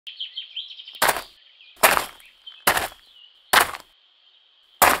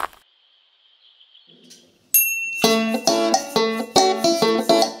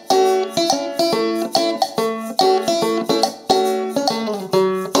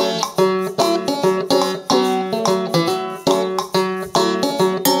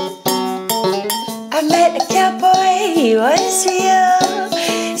I met a cowboy, he was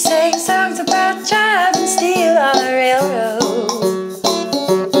real, sang songs about driving steel on the railroad.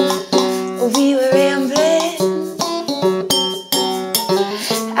 We were rambling.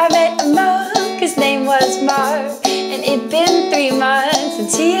 I met a monk, his name was Mark, and it'd been 3 months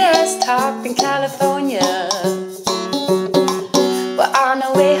since he last talked in California. We're on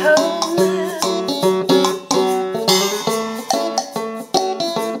our way home.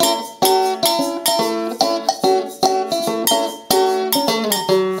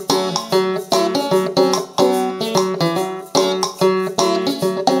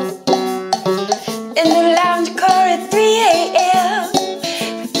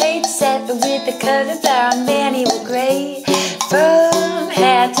 With the colorblind man, he was great. From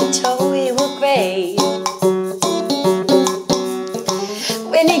head to toe, he was great.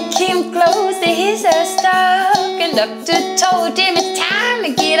 When he came close to his stop, conductor told him it's time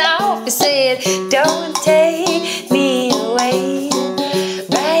to get off. He said, "Don't take me away."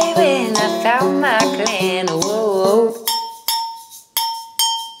 Right when I found my clan, whoa,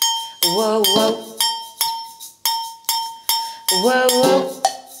 whoa, whoa, whoa, whoa.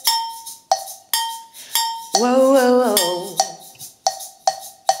 Whoa, whoa, whoa.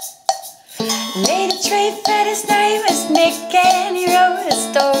 Made a trade, but his name was Nick, and he wrote a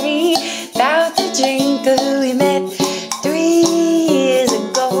story about the drinker who he met 3 years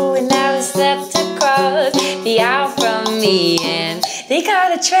ago. And now he slept across the aisle from me, and they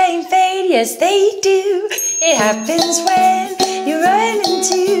got a train fade, yes they do. It happens when you run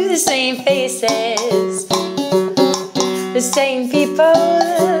into the same faces, the same people.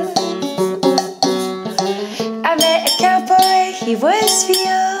 I met a cowboy, he was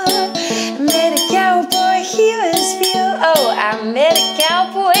real. I met a cowboy, he was real. Oh, I met a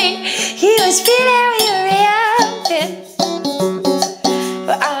cowboy, he was real.